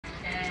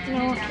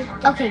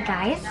Okay,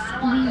 guys,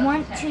 we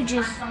want to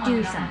just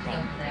do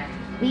something.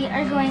 We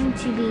are going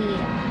to be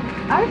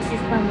artists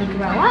when we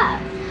grow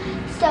up.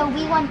 So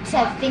we want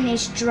to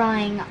finish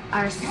drawing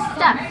our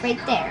stuff right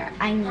there.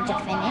 I need to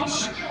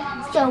finish.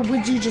 So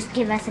would you just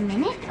give us a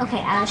minute? Okay,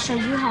 I'll show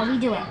you how we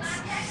do it.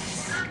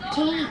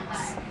 Kate,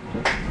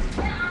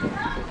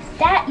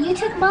 that you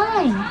took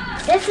mine.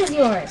 This is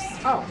yours.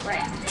 Oh,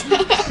 right.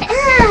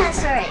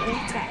 Sorry,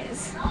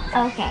 guys.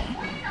 Okay.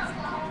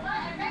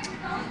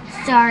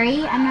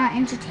 Sorry, I'm not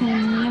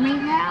entertaining you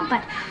right now,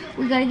 but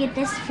we gotta get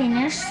this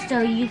finished so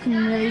you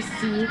can really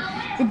see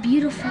the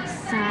beautiful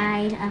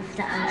side of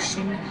the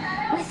ocean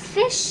with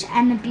fish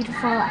and the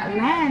beautiful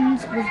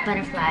land with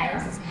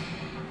butterflies.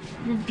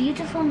 The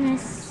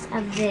beautifulness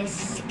of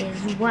this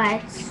is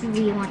what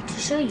we want to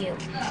show you.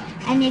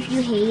 And if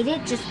you hate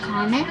it, just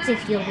comment.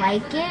 If you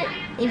like it,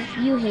 if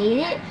you hate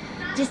it,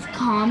 just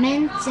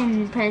comment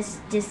and press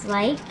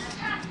dislike.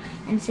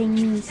 And say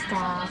mean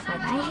stuff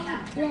like, I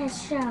hate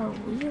this show,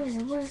 you're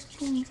the worst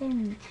things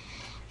in.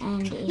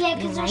 And if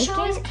because you the like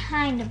show is it,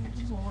 kind of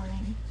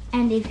boring.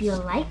 and if you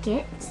like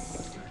it,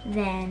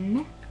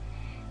 then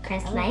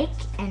press like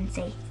and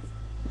say,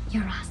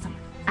 you're awesome.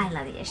 I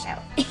love your show.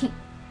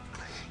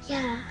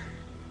 Yeah.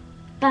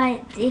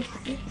 But if...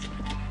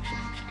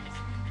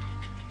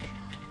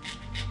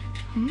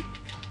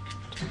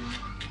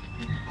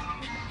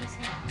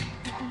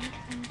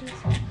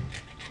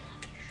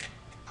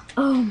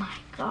 Oh my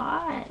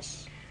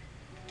gosh.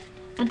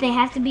 But they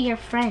have to be your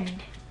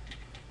friend.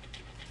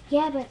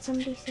 Yeah, but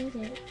somebody said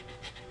it.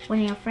 One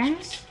of your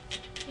friends?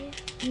 Yeah.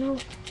 No,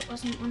 it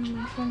wasn't one of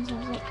my friends. I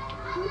was like,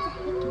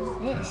 who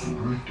the heck is this?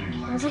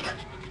 I was like,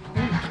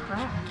 holy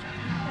crap.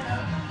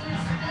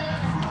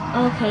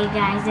 Okay,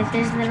 guys, if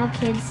there's little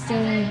kids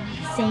seeing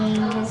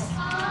this,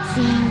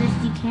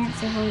 you can't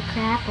say holy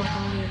crap or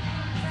holy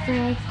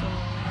frick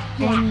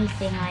or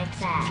anything like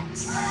that.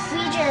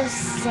 We just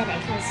said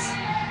it because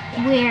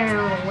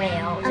We're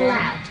way older.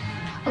 allowed.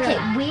 Okay,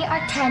 we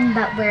are 10,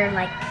 but we're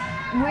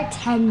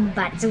 10,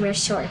 but we're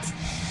short.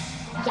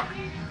 Yeah.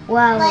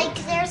 Well, Like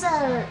there's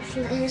a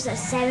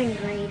 7th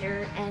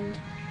grader and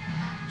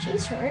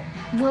she's short.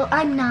 well,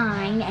 I'm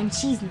 9 and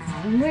she's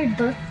 9. We're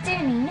both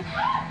turning.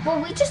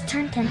 Well, we just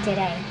turned 10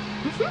 today.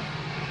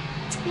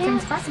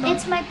 Seems possible.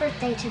 It's my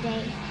birthday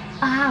today.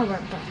 Our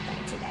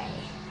birthday today.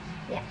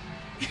 Yeah.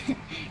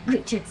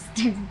 Richard's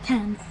turning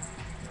 10.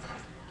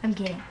 I'm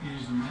kidding.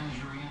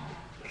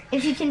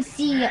 If you can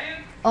see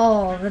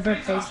all the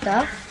birthday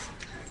stuff.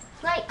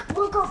 Like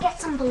we'll go get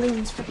some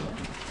balloons for you.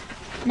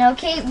 No,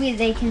 Kate,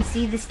 they can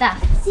see the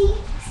stuff. See,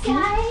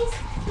 guys,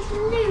 the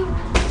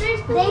balloons.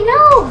 There's balloons. They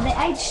know.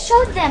 I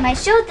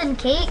showed them,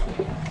 Kate.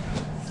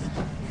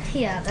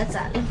 Yeah, that's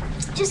it.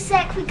 Just a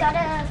sec, we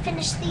gotta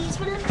finish these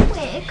really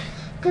quick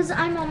because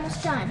I'm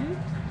almost done.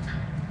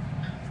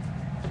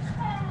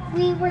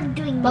 We were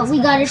doing But this we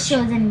gotta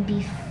together. show them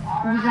we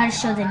gotta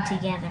show them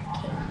together,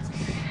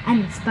 Kate.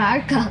 And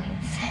Sparkles.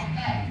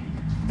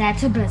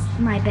 That's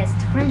my best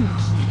friend,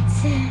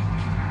 Kate.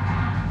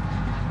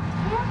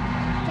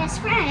 Best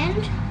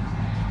friend.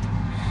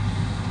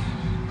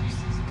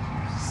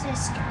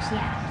 Sisters,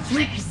 yeah.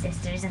 We're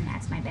sisters, and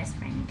that's my best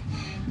friend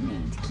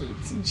named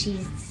Kate, and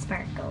she's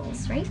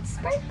Sparkles, right?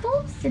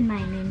 Sparkles, and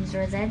my name's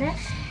Rosetta,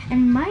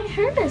 and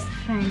her best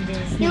friend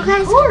is named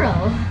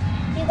Coral.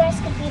 You guys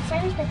could be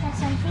friends with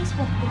us on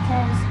Facebook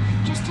because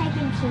just type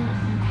in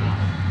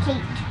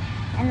Kate,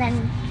 and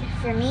then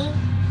for me,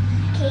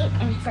 Kate,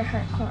 and for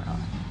her, Coral.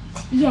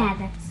 Yeah,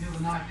 that's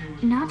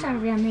not our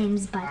real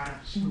names, but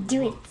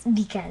do it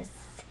because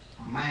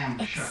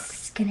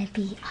it's gonna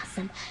be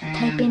awesome.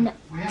 Type in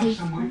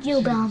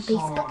you'll be on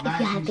Facebook if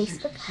you have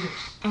Facebook,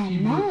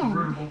 and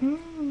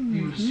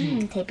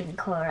then type in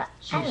Cora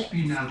Alex,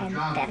 and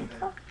then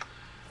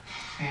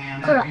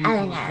Cora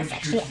Alex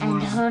actually,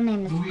 and her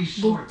name is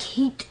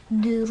Kate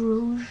de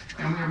Rouge.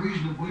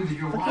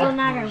 But they're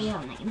not our real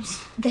names.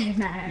 They're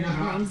not our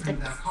real names, but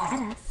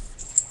add us.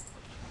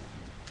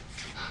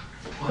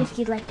 If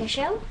you'd like the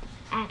show,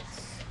 add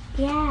us.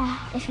 Yeah.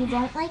 If you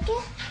don't like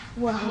it,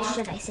 well,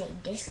 should I say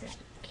dislike?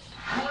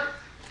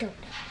 Don't.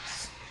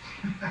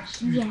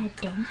 Yeah,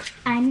 don't.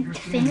 I'm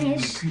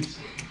finished.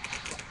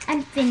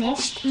 I'm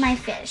finished my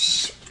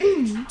fish.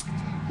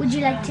 Would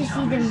you like to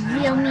see the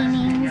real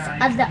meanings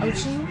of the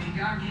ocean?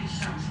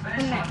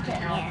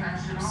 Yeah.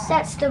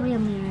 That's the real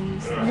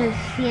meanings. The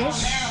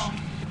fish,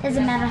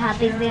 doesn't matter how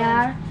big they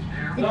are.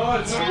 The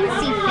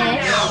teensy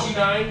fish,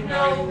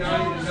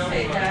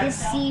 the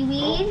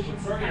seaweed,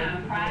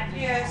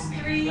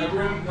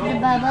 the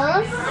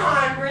bubbles,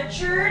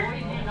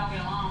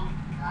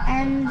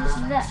 and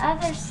the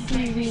other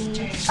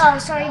seaweed. Oh,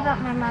 sorry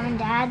about my mom and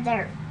dad.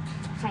 They're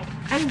fighting.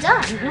 I'm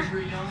done.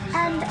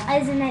 And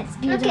isn't it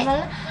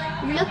beautiful?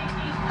 Look,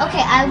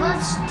 okay, I will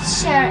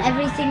share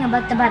everything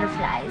about the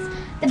butterflies.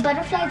 The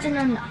butterflies are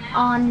an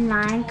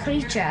online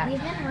creature.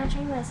 We've been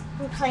watching this.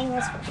 We're playing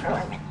this for 4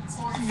 minutes.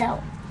 So,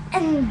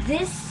 and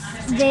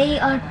they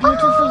are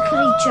beautiful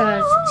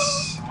creatures.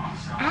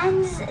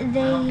 And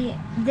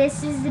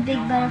this is the big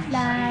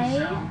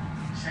butterfly.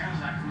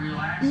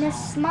 and a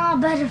small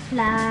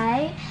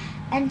butterfly,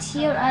 and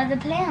here are the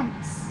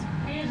plants.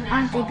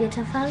 Aren't they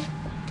beautiful?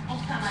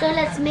 So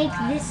let's make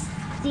this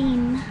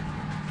theme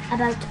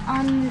about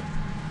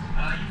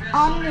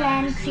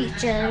on-land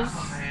creatures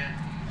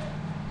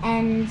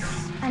and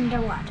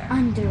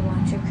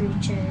underwater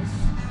creatures.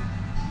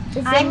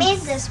 I made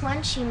this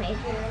one, she made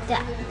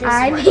that.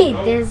 I made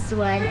this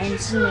one and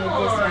she made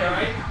this one.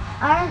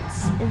 Aren't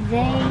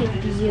they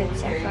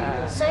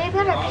beautiful? So you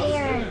got a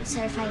parents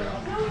are fighting.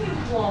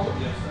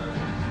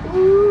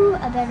 Ooh,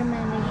 a better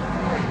memory.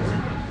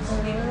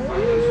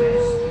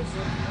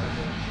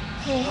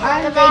 Okay,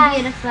 Aren't goodbye.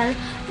 they beautiful?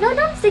 No,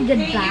 don't say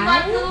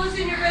goodbye.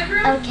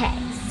 Okay,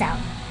 so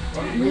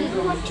we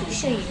want to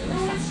show you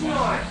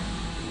something.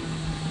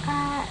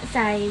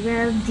 Sorry,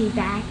 we'll be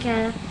back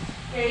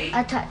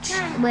a touch.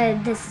 Well,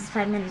 this is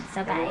 5 minutes,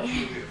 so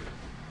bye.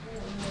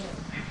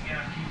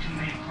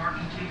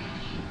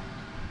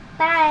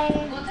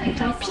 Bye.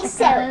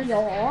 Peace out,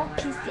 y'all.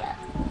 Peace out.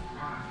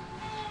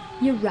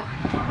 You're right.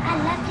 I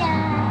love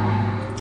ya.